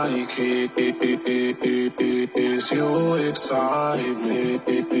like is you excite me.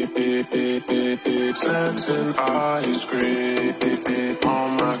 Sex and ice cream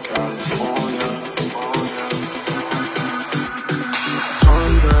on my California.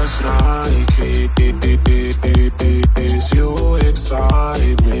 Sundress Nike is you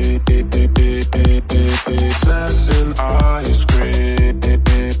excite me. Sex and ice cream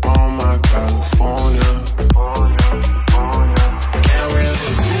on my California. Can't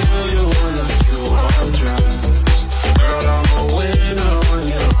really feel you unless you undress. Girl, I'm a winner when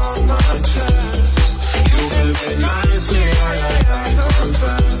you're on my chest. You fit me nicely, I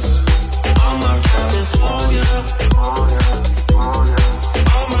confess. On my California.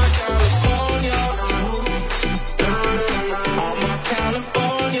 On my California. On my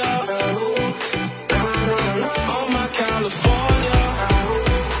California. On my California.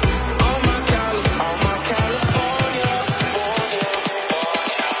 On my California.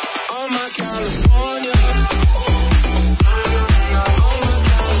 On my California.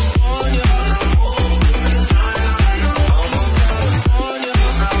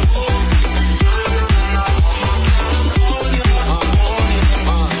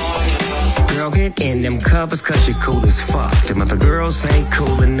 In them covers cause you're cool as fuck. Them other girls ain't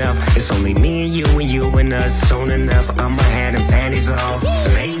cool enough. It's only me and you and us. Soon enough, I'ma have them panties off.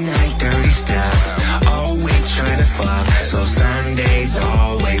 Late night dirty stuff. Always trying to fuck. So Sundays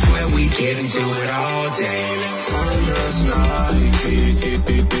always where we get into it all day. Sundress Nike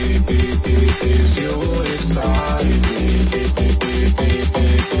is you excite me.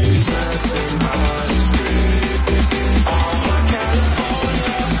 Sex and ice cream on my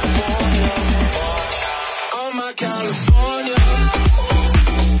California. On my California.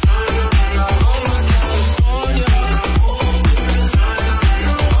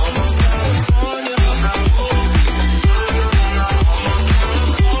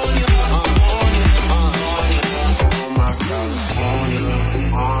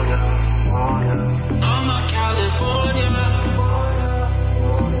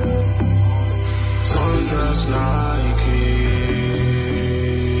 Sundress Nikes,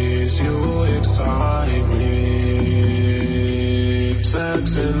 you excite me.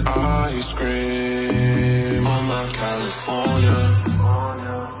 Sex and ice cream on my California.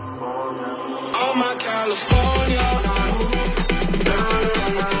 On my California.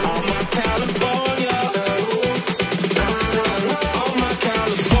 On my California. On my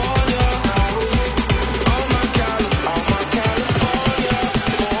California.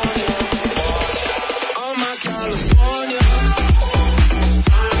 On my California. On my California.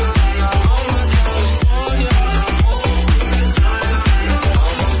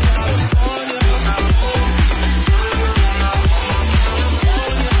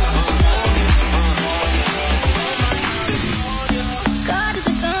 God is a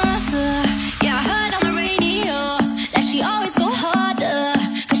dancer. Yeah, I heard on the radio that she always go harder.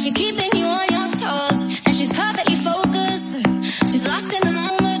 Cause she keeping you on your toes. And she's perfectly focused. She's lost in the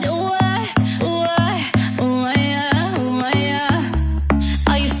moment. Ooh, yeah.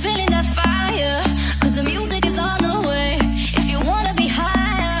 Are you feeling that fire? Cause the music is on the way. If you wanna be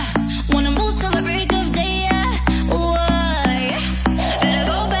higher, wanna move till the break of day, yeah. Ooh, yeah.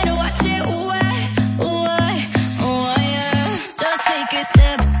 Better watch it. Ooh, yeah. Just take it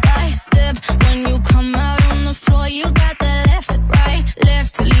step by step. When you come out on the floor, you got that left, right,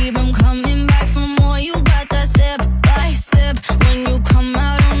 left to leave 'em coming back for more. You got that step by step. When you come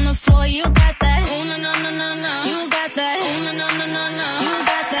out on the floor, you got that. Oh, no. You got that. Oh, no. You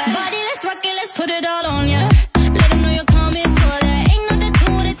got that. Body, let's rock it, let's put it all on ya. Let 'em know you're coming for that. Ain't nothing to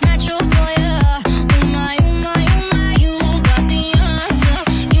it, it's natural for ya. Oh my, you got the answer.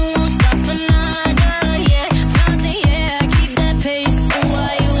 You won't stop for nada, yeah. Fountain, yeah, keep that pace. Oh,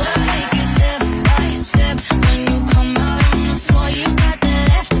 why you just take it step by step. When you come out on the floor, you got that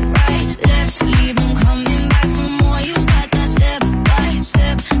left, right, left to leave 'em coming back for more. You got that step by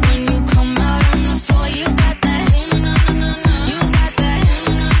step. When you come out on the floor, you got that. Oh, no. You got that.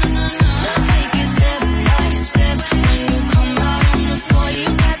 Just take it step by step. When you come out on the floor, you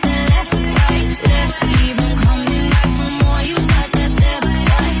got that left, right, left to leave 'em coming back for more. You got that step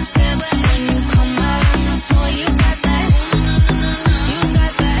by step. When you come out on the floor, you got that. You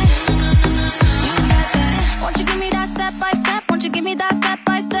got that. Won't you give me that step by step? Won't you give me that step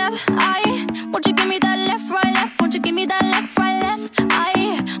by step? Won't you give me that left, right, left? Won't you give me that left, right, left?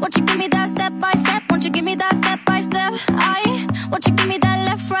 Won't you give me that step by step? Won't you give me that step by step? Won't you give me that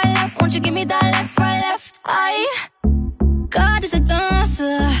left, right, left? Won't you give me that left, right, left? God is a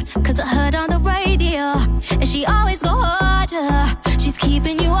dancer. Cause I heard on the radio. And she always go harder. She's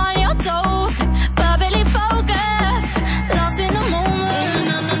keeping you on your toes. Perfectly focused. Lost in the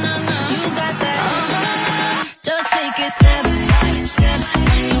moment.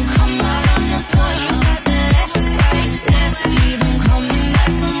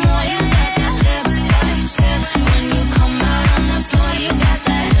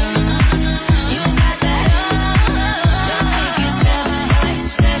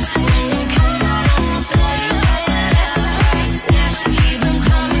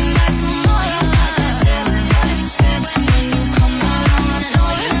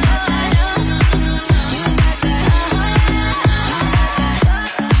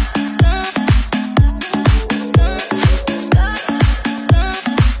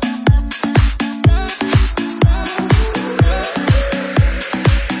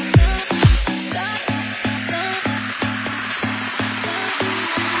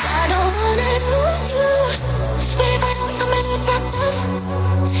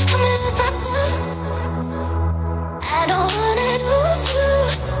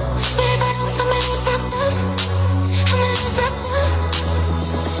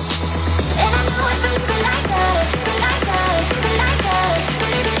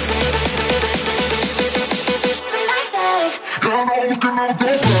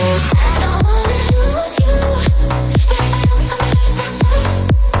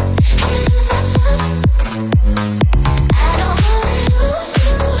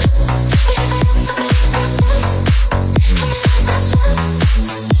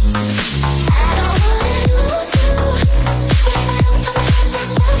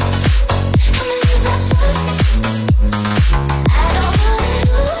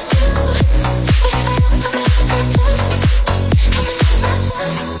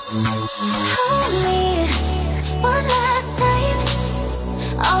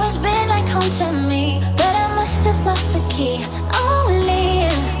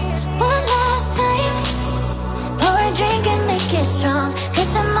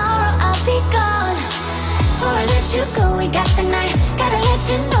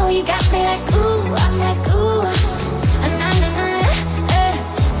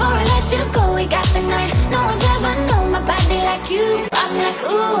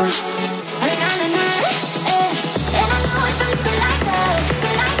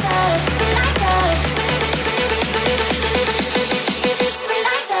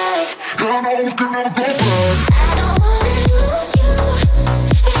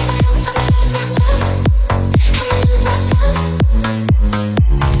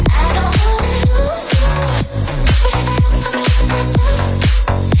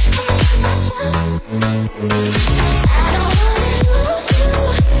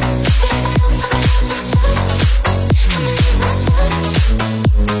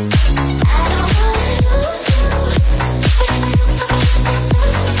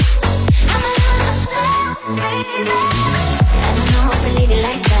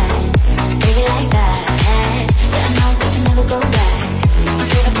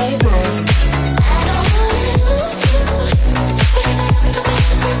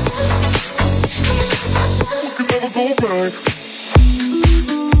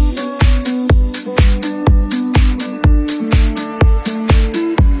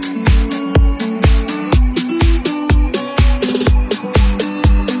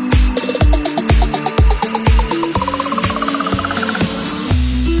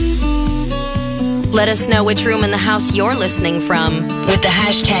 Let us know which room in the house you're listening from with the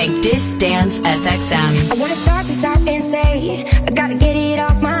hashtag DisDanceSXM. I wanna start this out and say, I gotta get it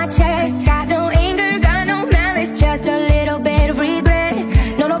off my chest. Got no anger, got no malice, just a little bit of regret.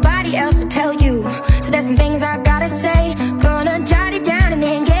 No, nobody else will tell you, so there's some things I gotta say. Gonna jot it down and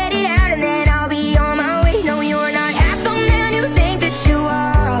then get it out, and then I'll be on my way. No, you're not half the man you think that you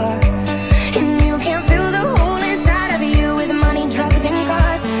are, and you can't fill the hole inside of you with money, drugs, and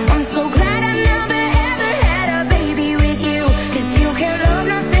cars. I'm so glad I never ever had a baby with you, 'cause you can't love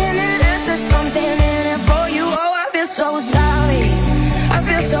nothing unless there's something in it for you. Oh, I feel so sorry, I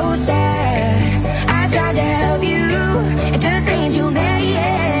feel so sad. I tried to help you, it just ain't you there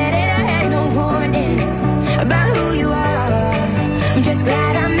yet, and I had no warning about who you are. I'm just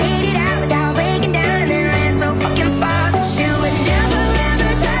glad I made it out without breaking down, and then ran so fucking far that you would never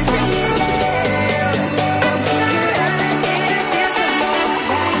ever touch me again. Don't see you ever get a chance to know I've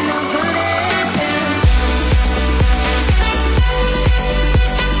had enough of this.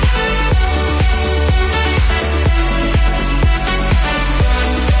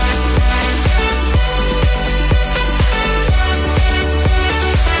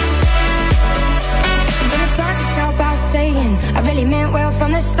 I'm gonna start this out by saying I really meant well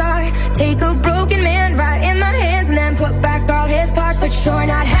from the start. Take a broken man right in my hands and then put back all his parts. But you're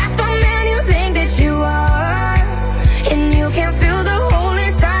not half the man you think that you are, and you can't fill the hole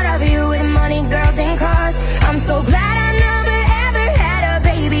inside of you with money, girls, and cars. I'm so glad I never ever had a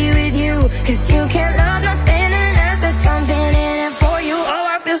baby with you, 'cause you can't love nothing unless there's something in it for you. Oh,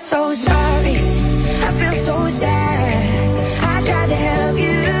 I feel so sorry, I feel so sad. I tried to help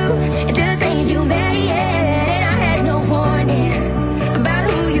you, it just ain't you there yet, and I had no warning about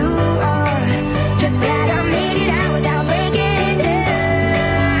who you are. Just glad I made it out without breaking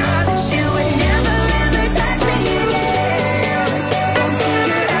down, that you would never ever touch me again. Don't see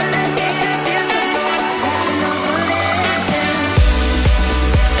you ever get a chance to know I've had enough of this.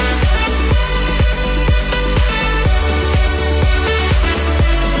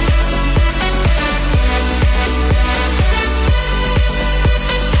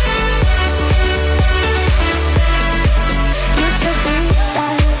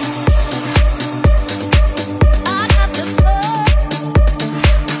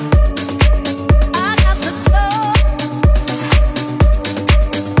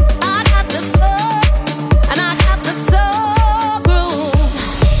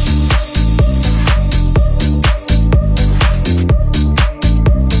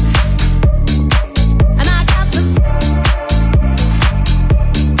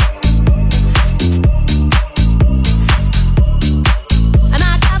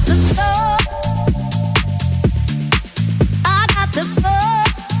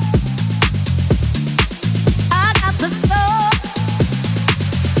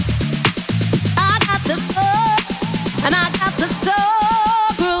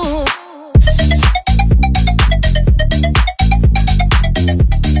 soul groove.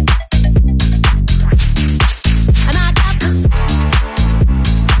 And I got the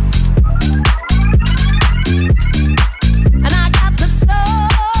and I got the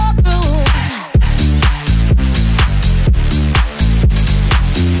soul groove.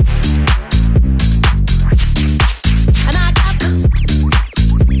 And I got the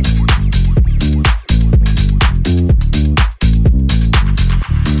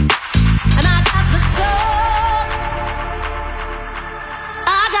and I got the soul.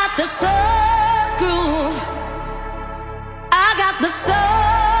 I got the soul groove. I got the soul.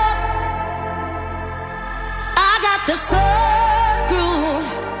 I got the soul groove.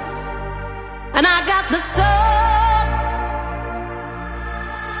 And I got the soul.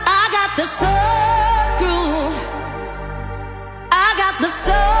 I got the soul groove. I got the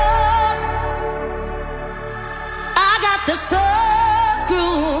soul. I got the soul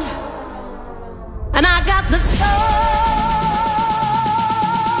groove. And I got the soul.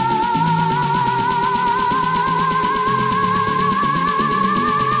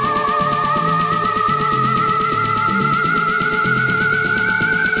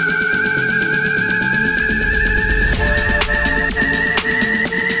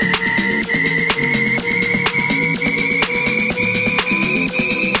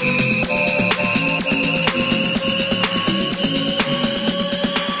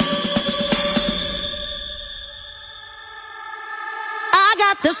 I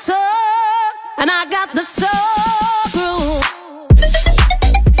got the soul, and I got the soul groove.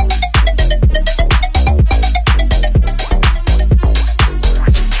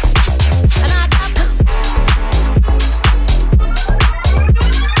 And I got the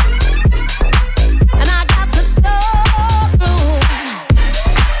and I got the soul groove.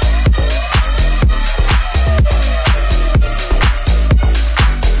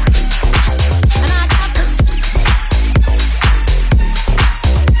 And I got the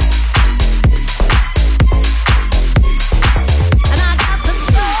and I got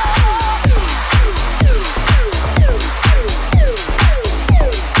the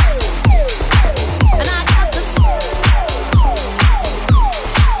and I got the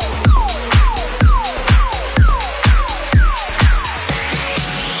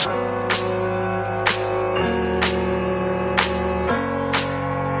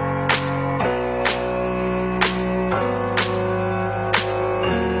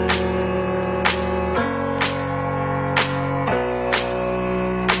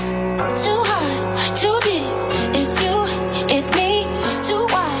Too high, too deep. It's you, it's me. Too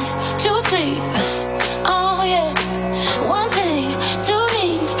wide, too sleep. Oh yeah. One thing, two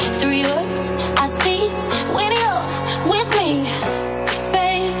need, three words I speak when you're with me,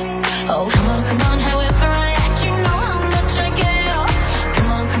 babe. Oh come on, however I act, you know how much I care. Come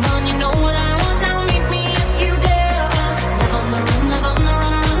on, you know what I want. Now meet me if you dare. Live on the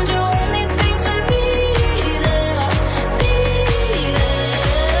run, do anything to be there, be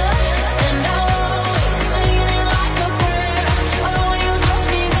there. And I'll always sing it like a prayer. Oh, you touch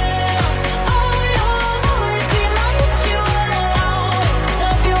me there. Oh, you'll always be my ritual. Always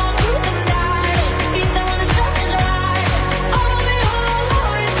love you all through the night, even when the sun is right. Oh, you'll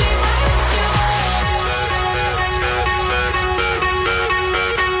always be my ritual.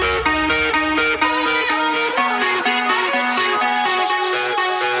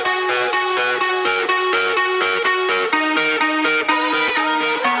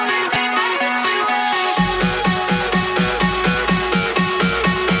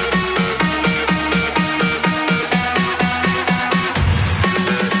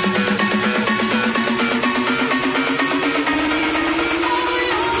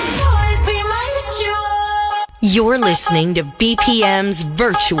 You're listening to BPM's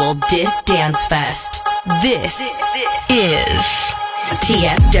virtual DisDance Fest. This is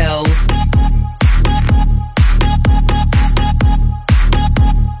Tiësto.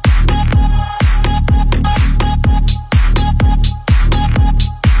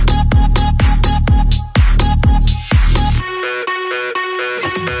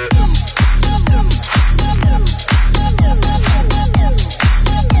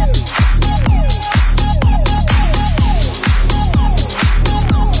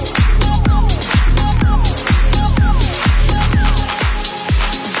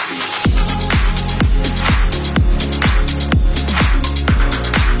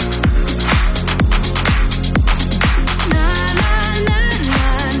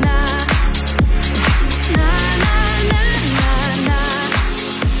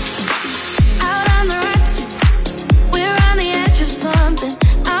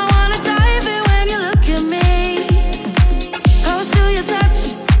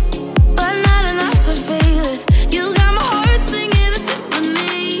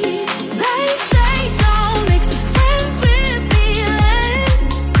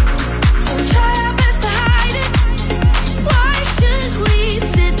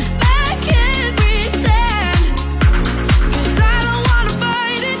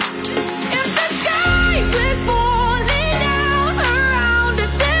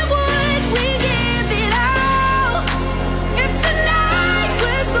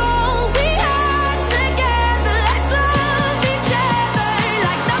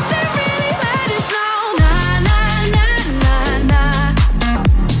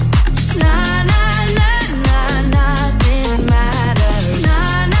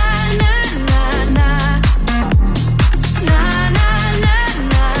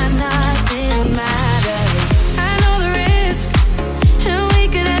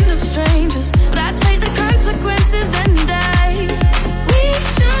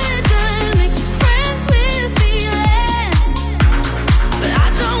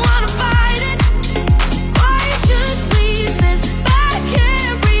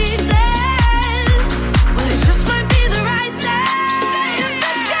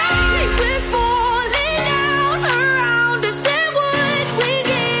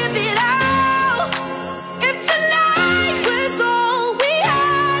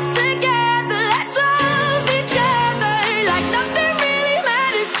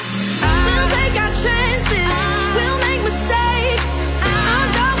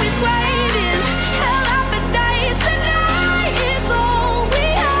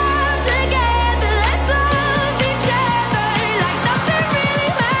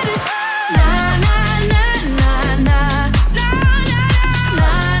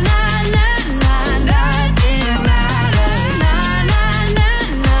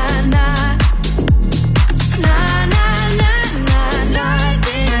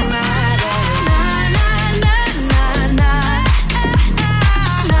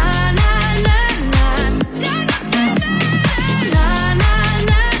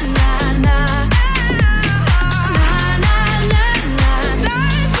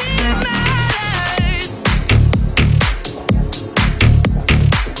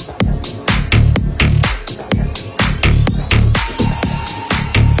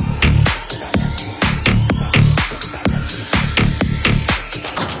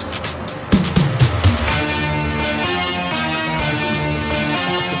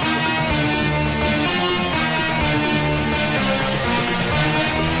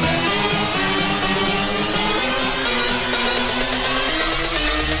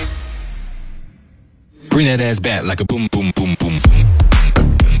 Bring that ass back like a boom, boom, boom, boom.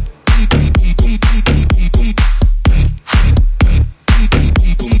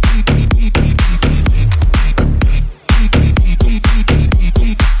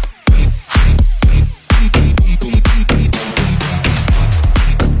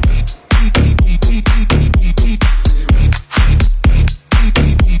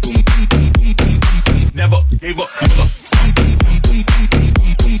 Never gave up.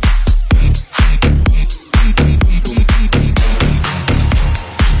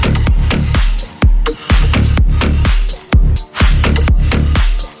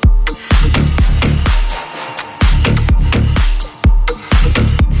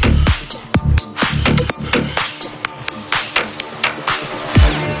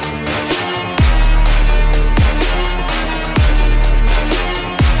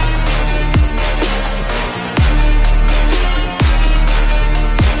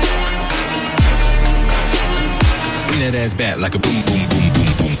 That ass back like a boom, boom, boom,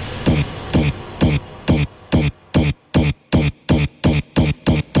 boom, boom, boom, boom, boom, boom, boom, boom, boom, boom, boom, boom,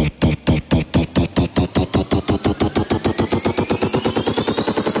 boom, boom,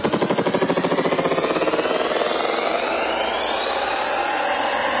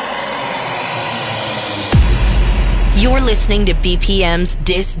 You're listening to BPM's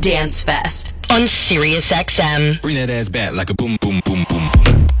DisDance Fest on SiriusXM. Bring that ass back like a boom, boom, boom, boom.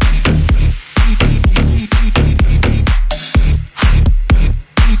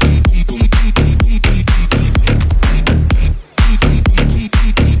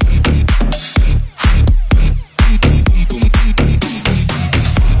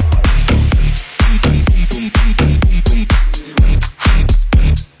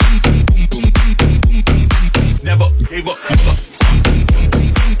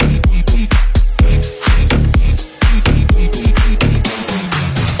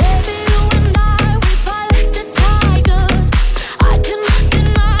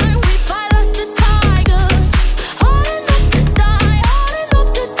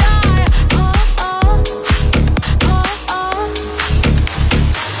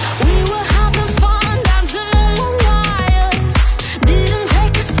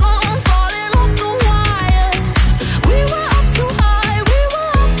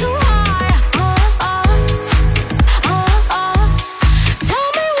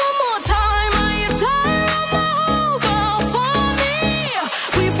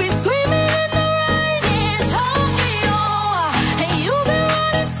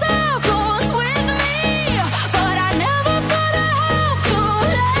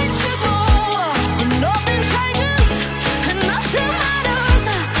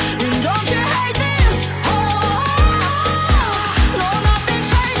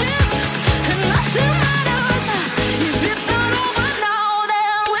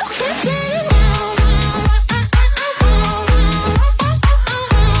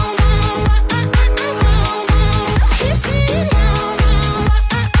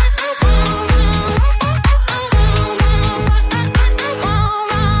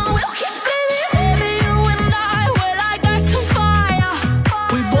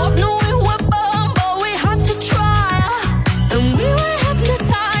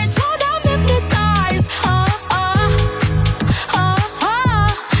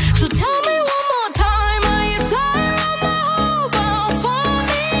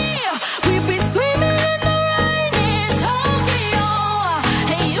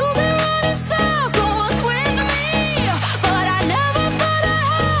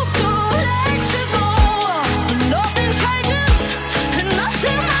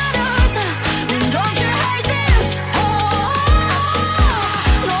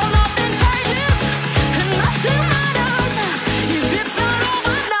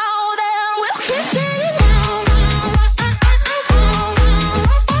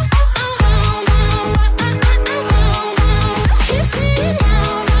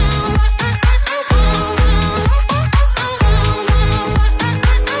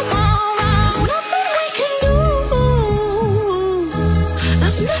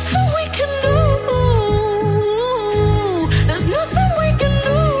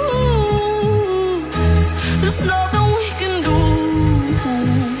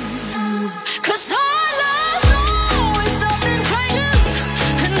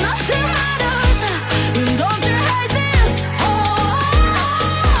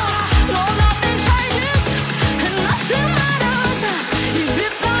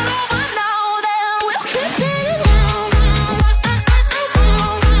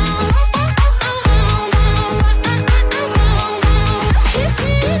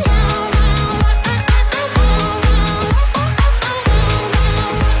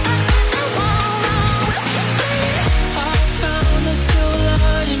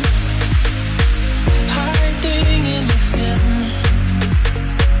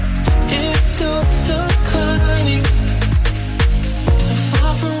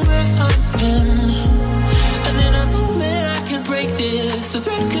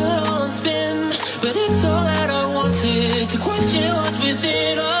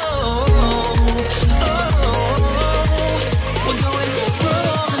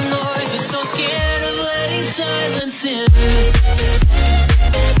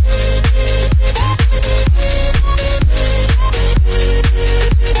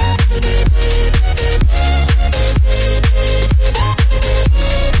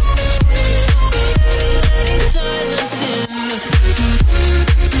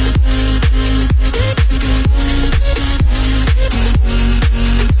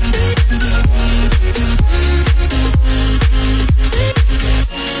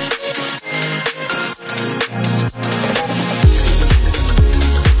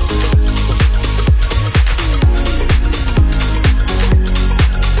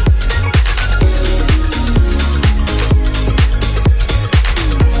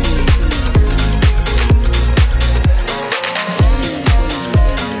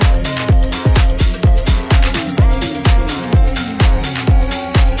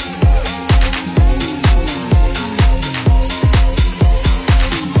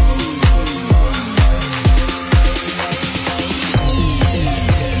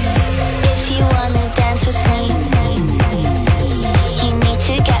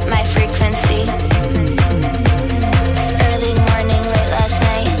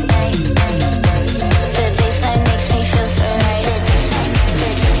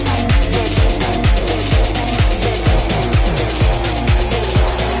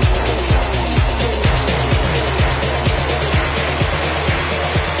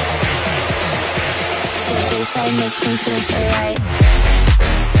 baseline makes me feel so right.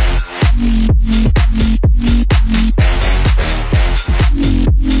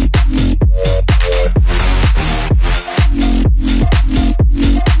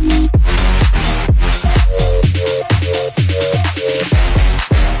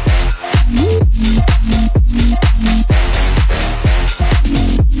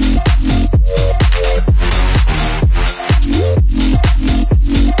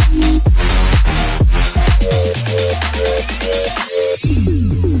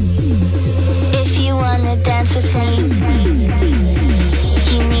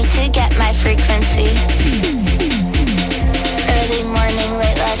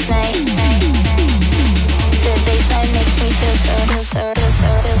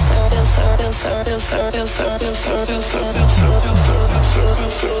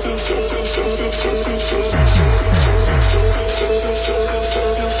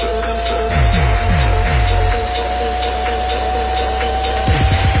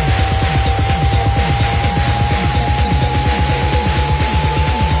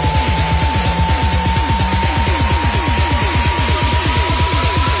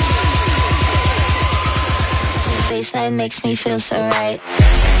 Baseline makes me feel so right.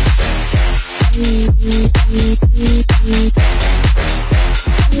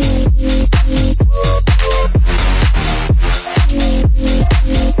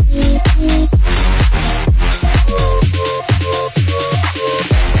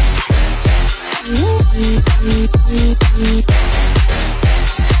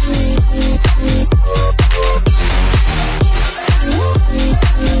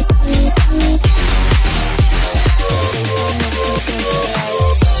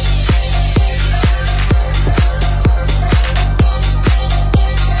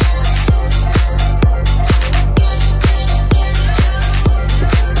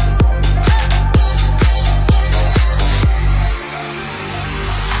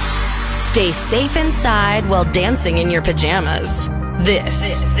 Stay safe inside while dancing in your pajamas.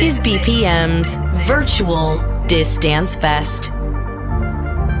 This is BPM's virtual DisDance Fest.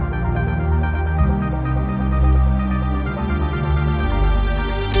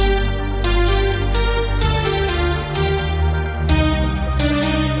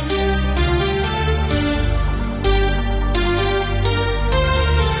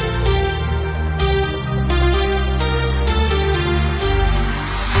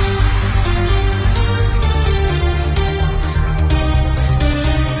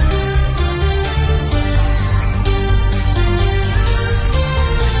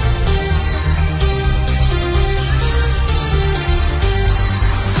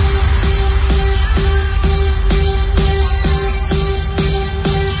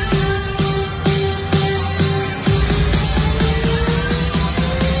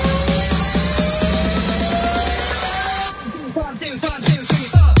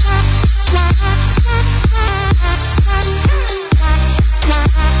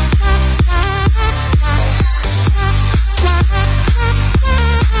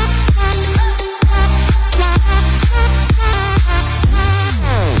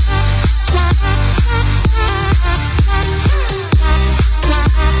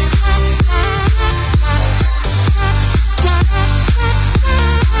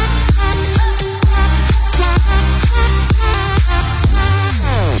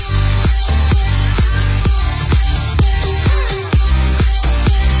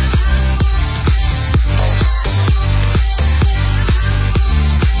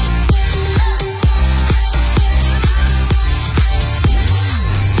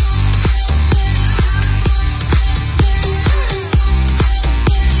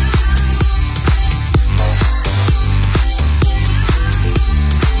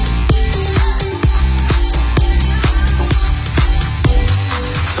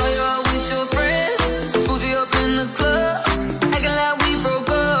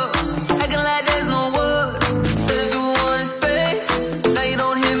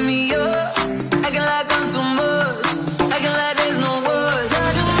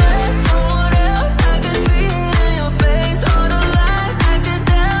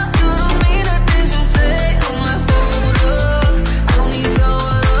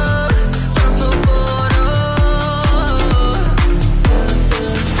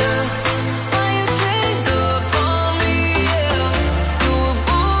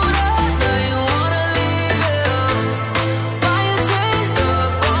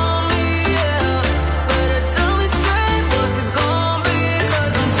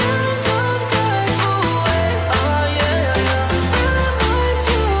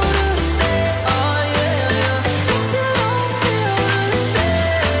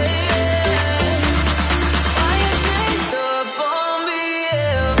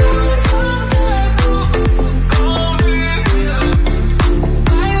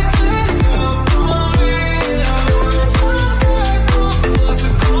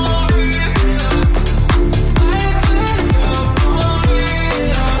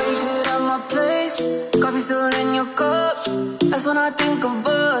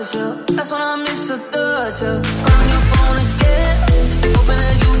 buzz, yeah. That's when I miss your touch, yeah. On your phone again, hoping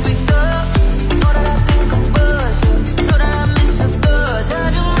that you pick up. Know that I think of buzz, yeah. Know that I miss your touch.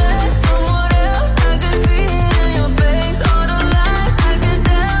 Had you met someone else? I can see it in your face. All the lies I can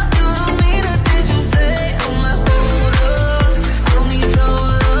tell, you don't mean the things you say. I'm like, hold up, I don't need your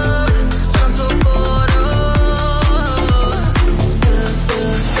love, but I'm so bored of.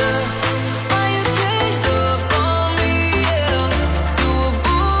 Why you changed up on me, yeah. You were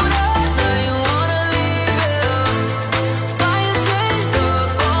booed up, now you wanna leave, yeah. Why you changed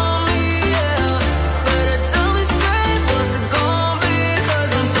up on me, yeah. Better tell me straight, what's it gon' be?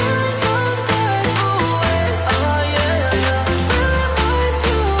 'Cause I'm feeling some type of way, oh yeah, yeah. Really want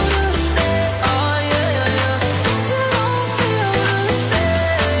you to stay, oh yeah, yeah. This shit don't feel the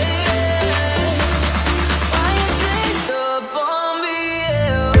same. Why you changed up on me,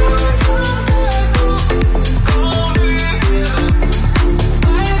 yeah.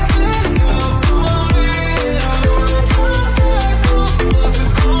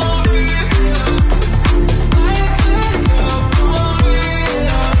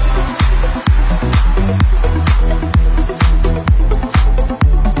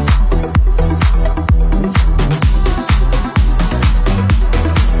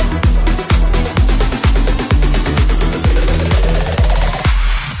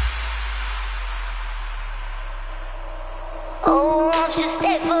 Oh, won't you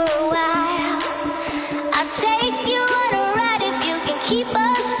stay for a while? I'll take you on a ride if you can keep a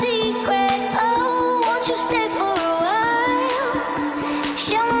secret. Oh, won't you stay for a while?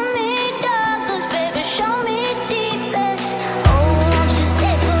 Show me darkness, baby, show me deepest. Oh, won't you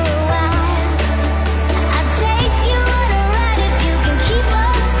stay for a while? I'll take you on a ride if you can keep a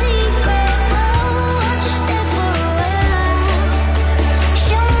secret. Oh, won't you stay for a while?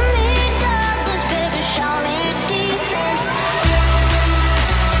 Show me darkness, baby, show me deepest.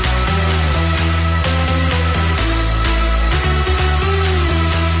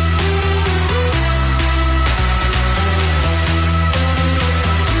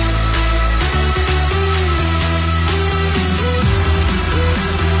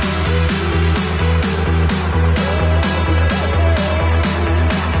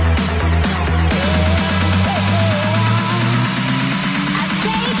 I'll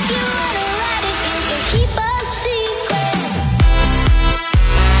take you on a ride if you can keep a secret.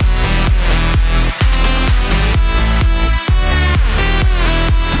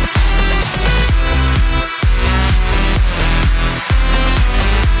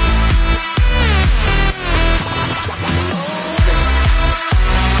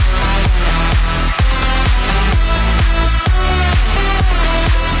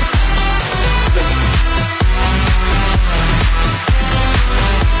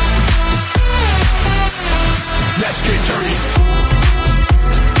 Let's get dirty.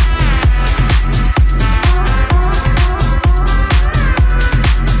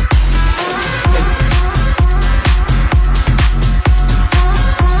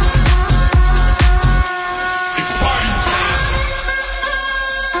 It's party time.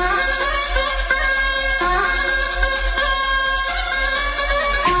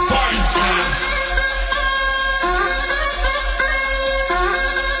 It's party time.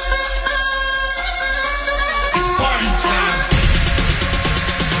 It's party time.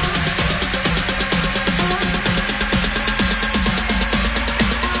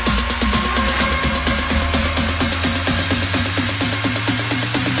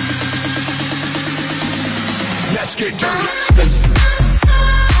 Let's get dirty.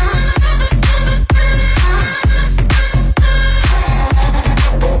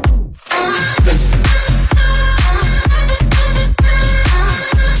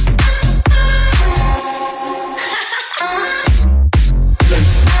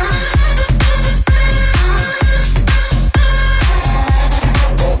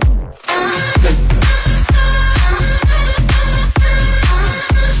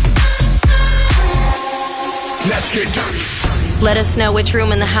 Let's get dirty. Let us know which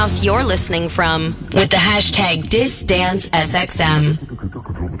room in the house you're listening from with the hashtag DisDanceSXM.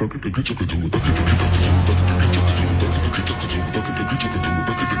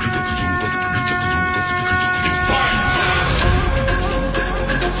 It's party time.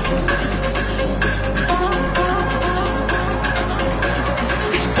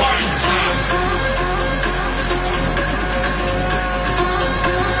 It's party time.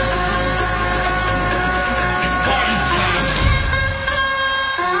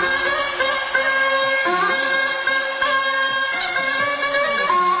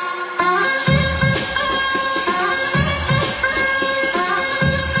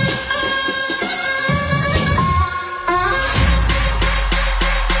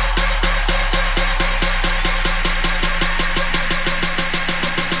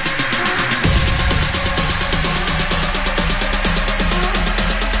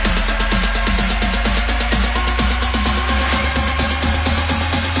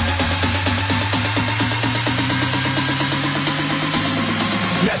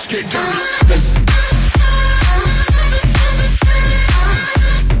 Let's get dirty.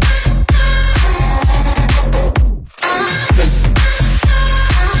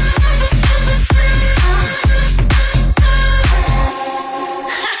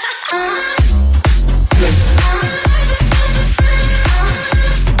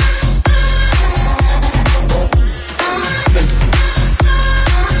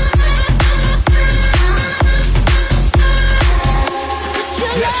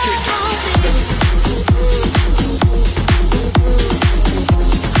 Let's get dirty.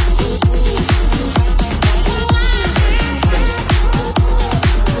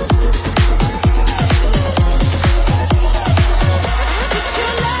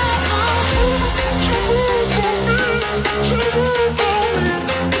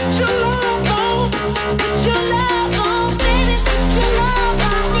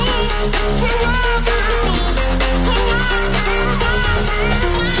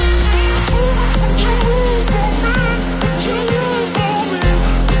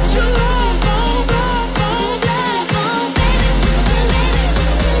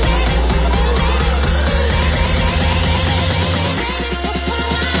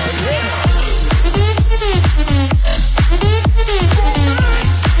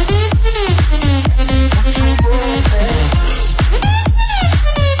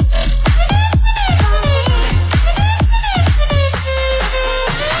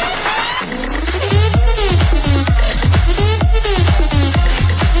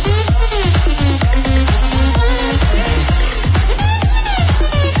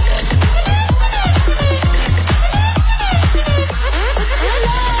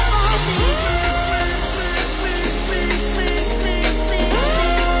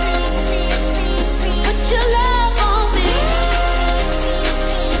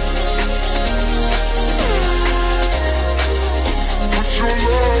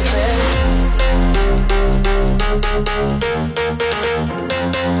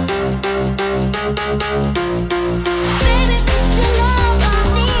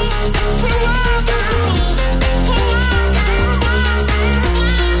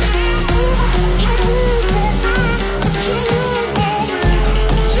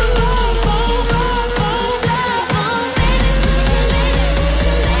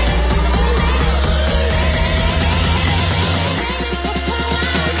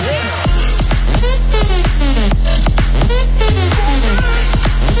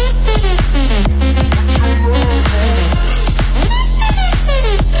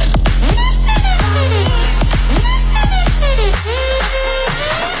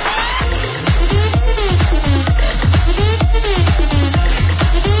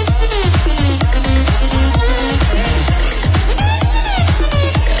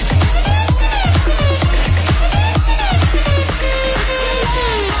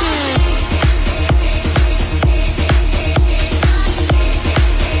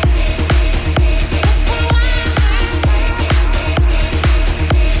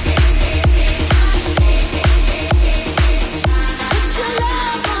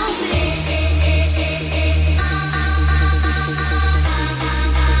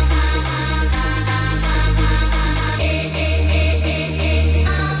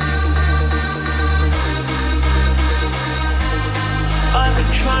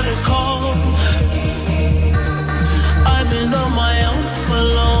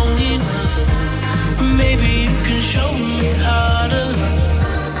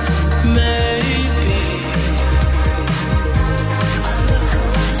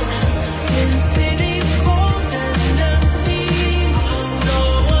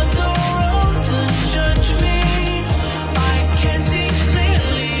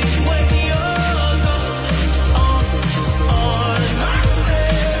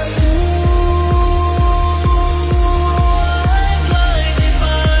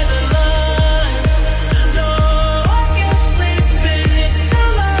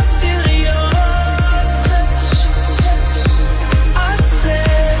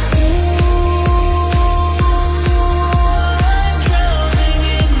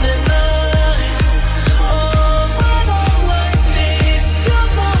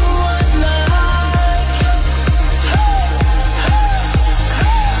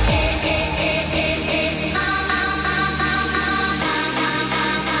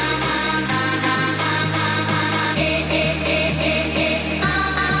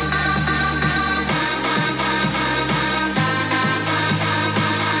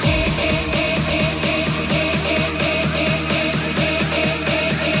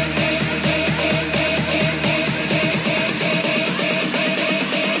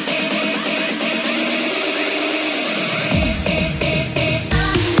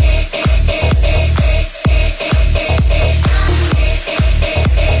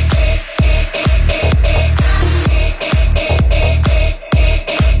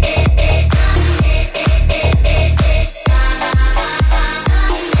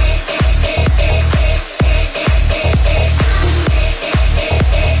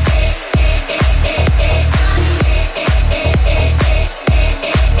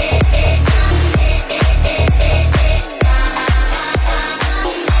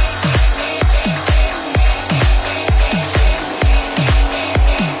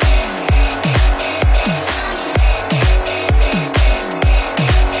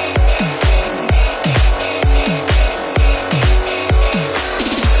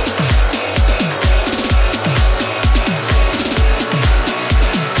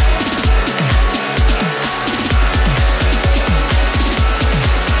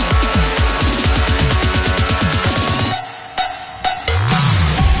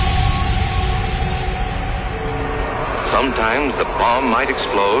 Sometimes the bomb might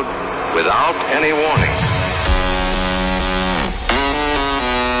explode without any warning.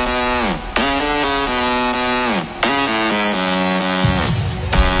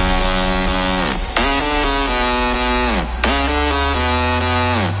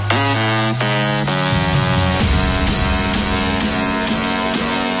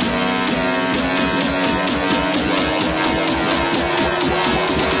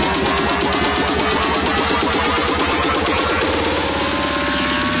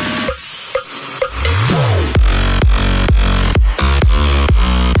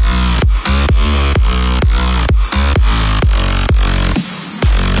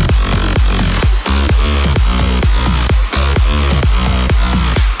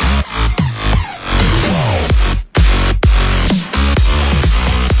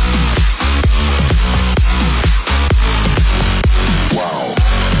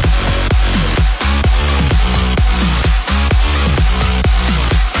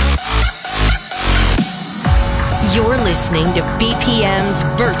 Listening to BPM's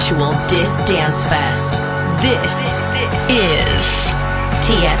virtual DisDance Fest. This is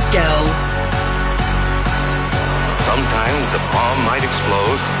Tiësto. Sometimes the bomb might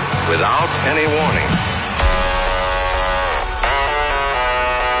explode without any warning.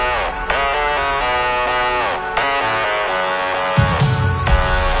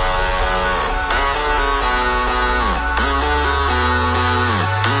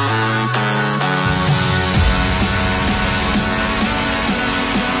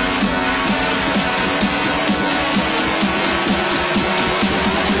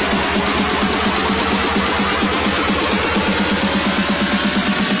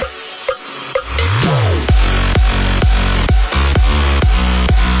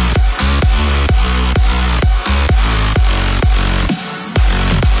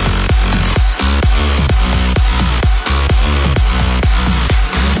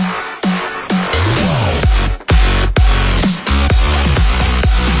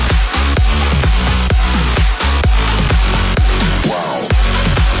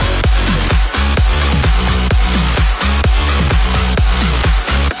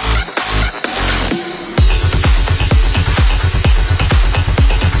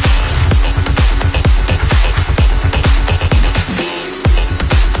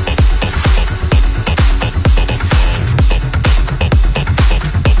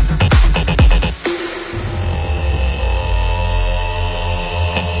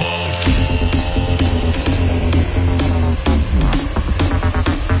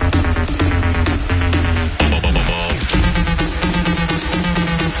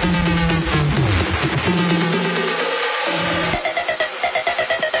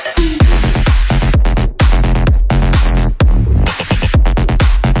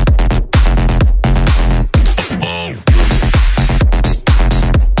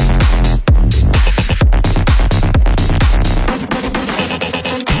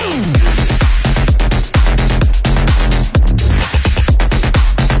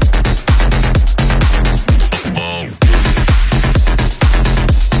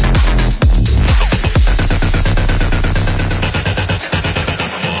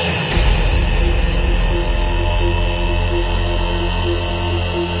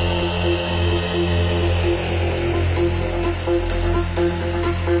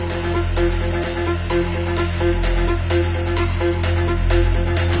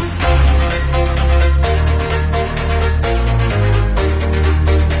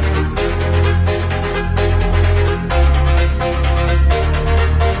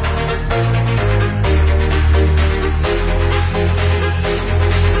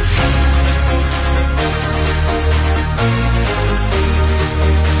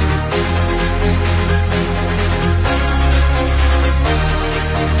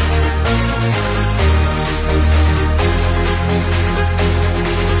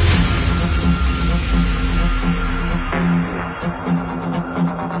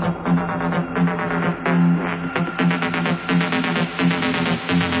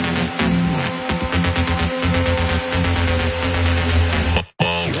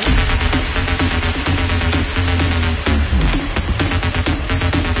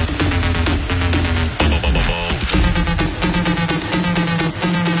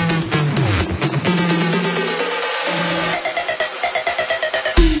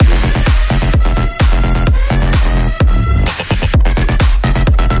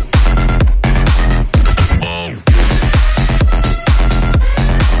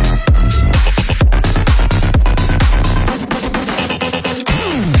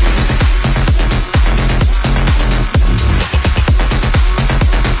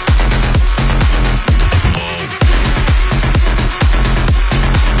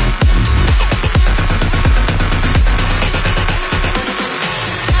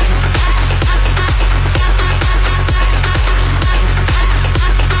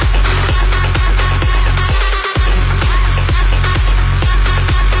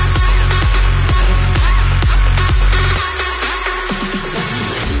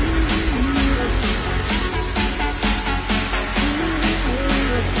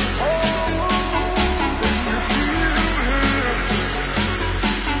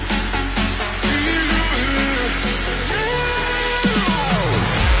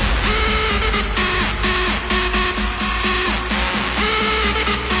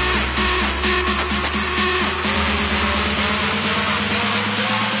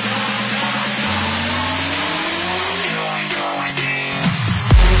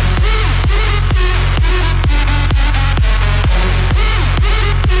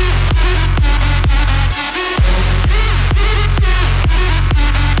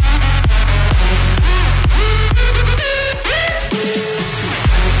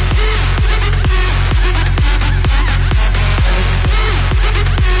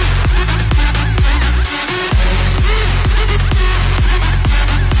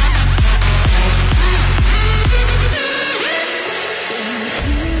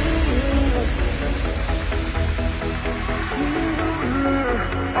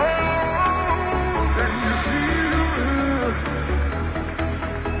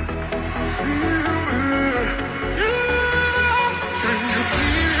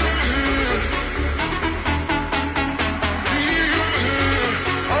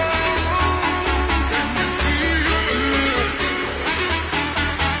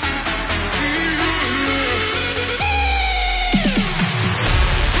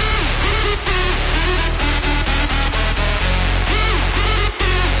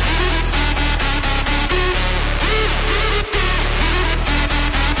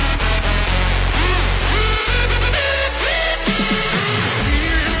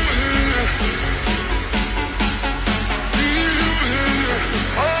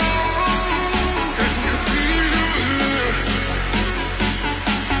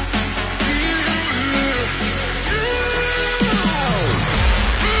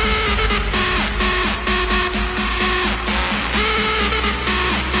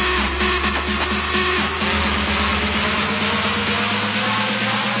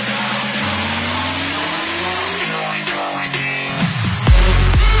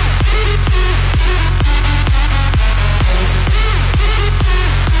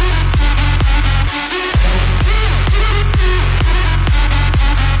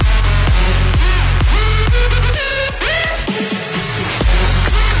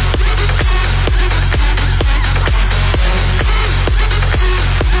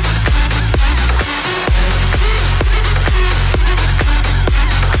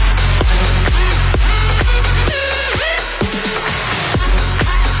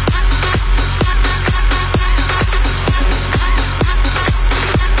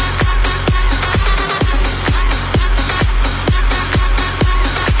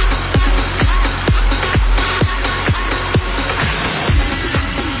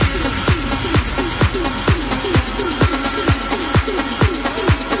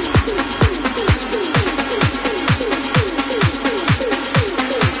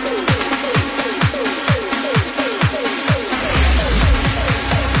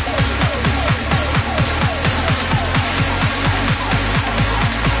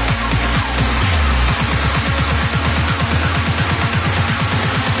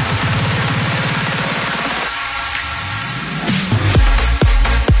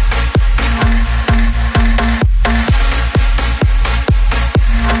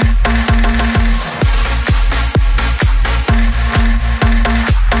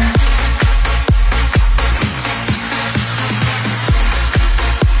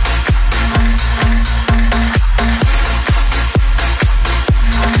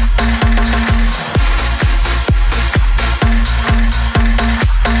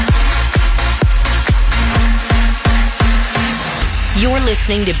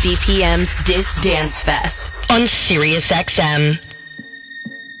 listening to BPM's DisDance Fest on SiriusXM.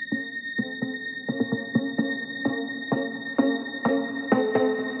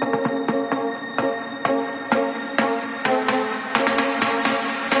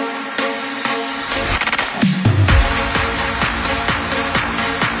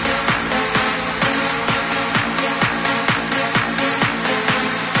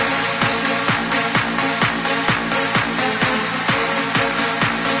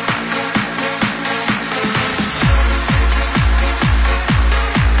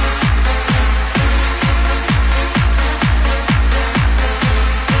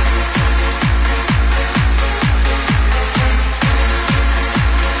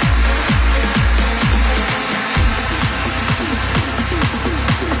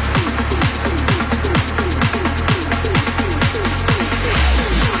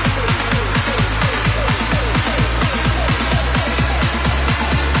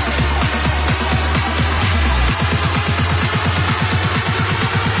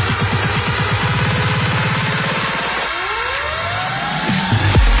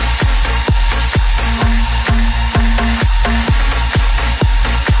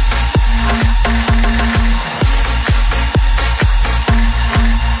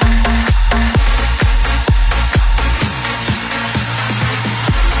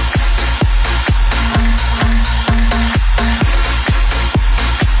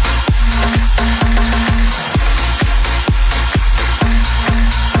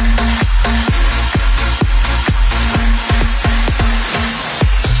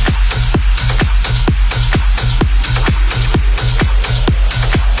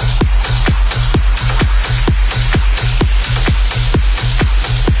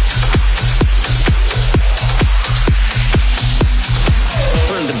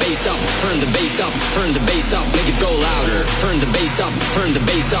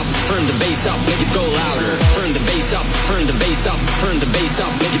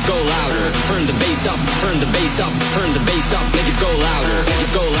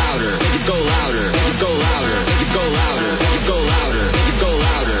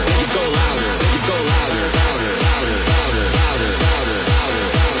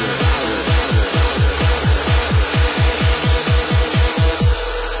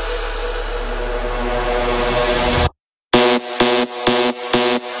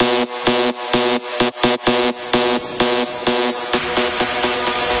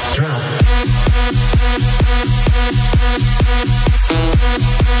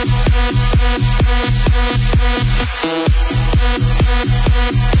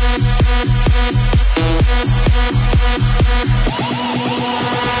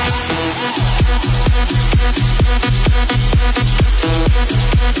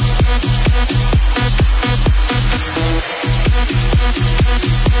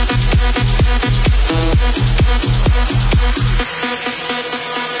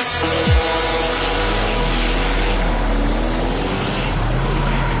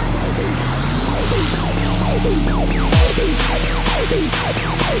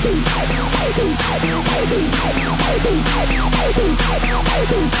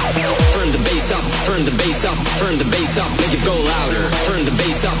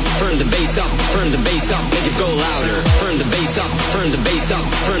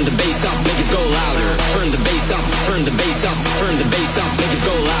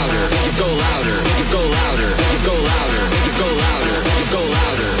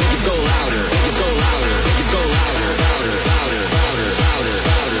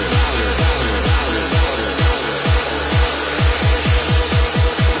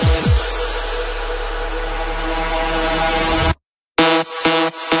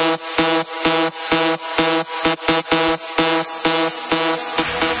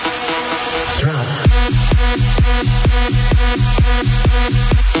 Drop.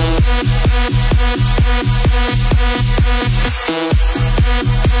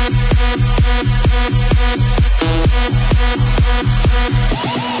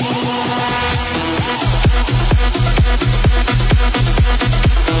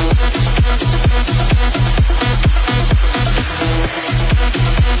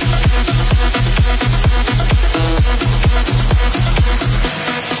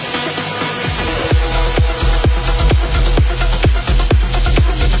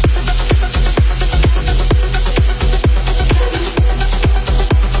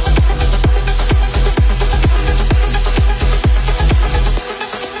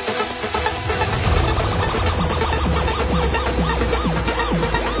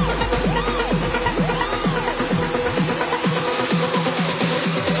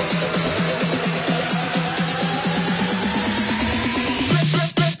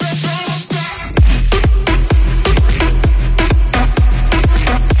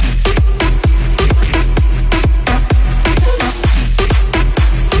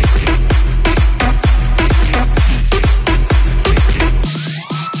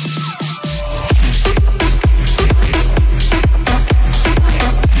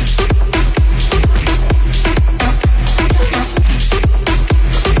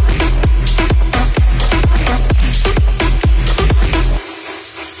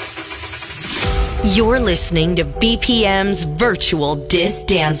 You're listening to BPM's virtual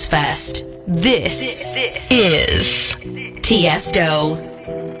DisDance Fest. This is Tiësto.